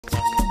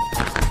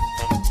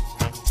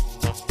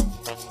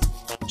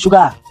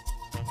Sugar,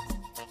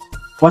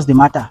 what's the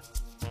matter?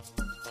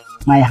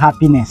 My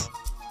happiness.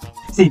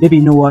 See, baby,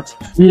 you know what?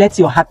 Let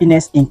your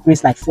happiness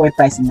increase like fuel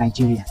price in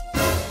Nigeria.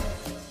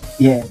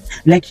 Yeah,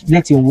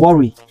 let your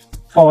worry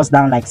falls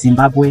down like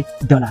Zimbabwe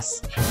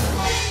dollars.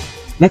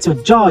 Let your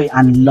joy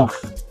and love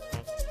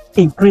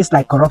increase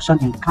like corruption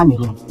in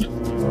Cameroon.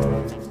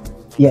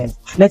 Yeah,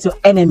 let your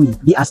enemy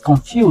be as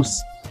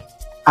confused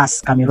as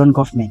Cameroon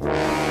government.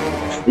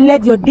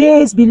 Let your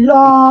days be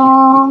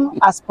long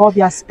as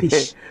Pobia's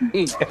speech.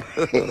 You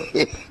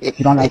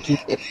don't like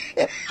it?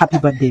 Happy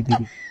birthday,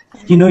 baby.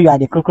 You know you are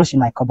the cockroach in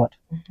my cupboard.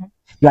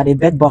 You are the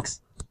bed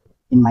box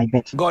in my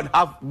bed. God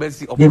have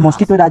mercy upon The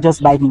mosquito that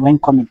just bite me when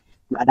coming.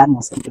 You are that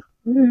mosquito.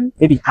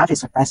 Baby, I have a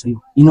surprise for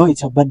you. You know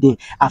it's your birthday.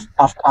 I've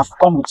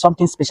come with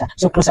something special.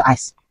 So close your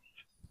eyes.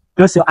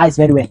 Close your eyes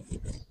very well.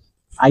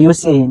 Are you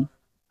saying?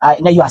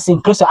 No, you are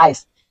saying close your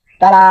eyes.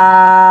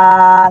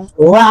 Ta-da!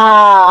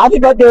 Wow! Happy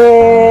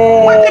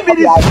birthday!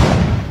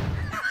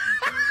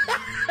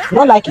 You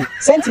don't like it?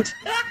 Send it.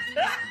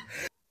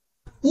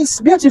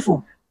 It's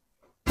beautiful.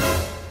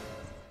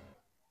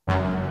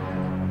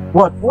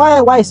 What?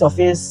 Why is your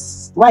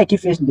face? Why you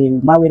keep facing the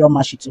man we don't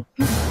match it to?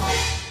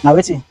 Now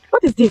waiting.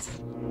 What is this?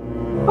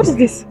 What is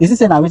this? Is this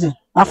now waiting?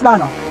 I'm flying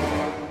now.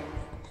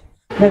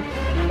 Babe,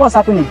 what's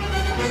happening?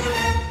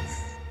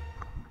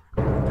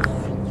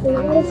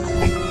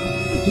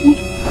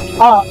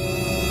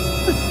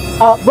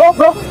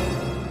 Bro.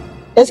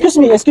 Excuse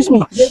me. What's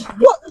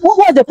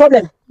the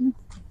problem?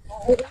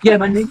 Yeah,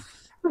 my name.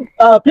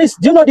 Please,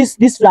 do you know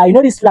this flower? You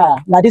know this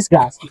flower? Now this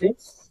grass. Okay?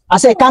 I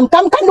say, come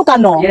look at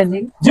now. Yeah,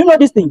 do you know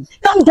this thing?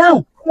 Come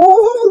down.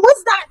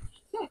 What's that?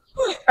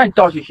 I ain't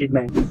touching shit,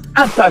 man.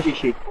 I'm touching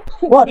shit.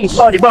 What? It's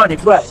body, bro.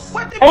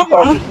 Ain't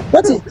touching.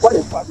 What's it? What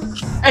is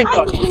I ain't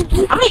touching.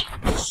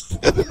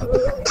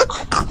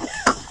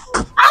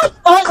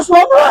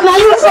 Oh, now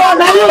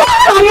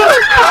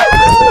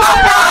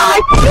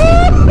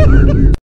you.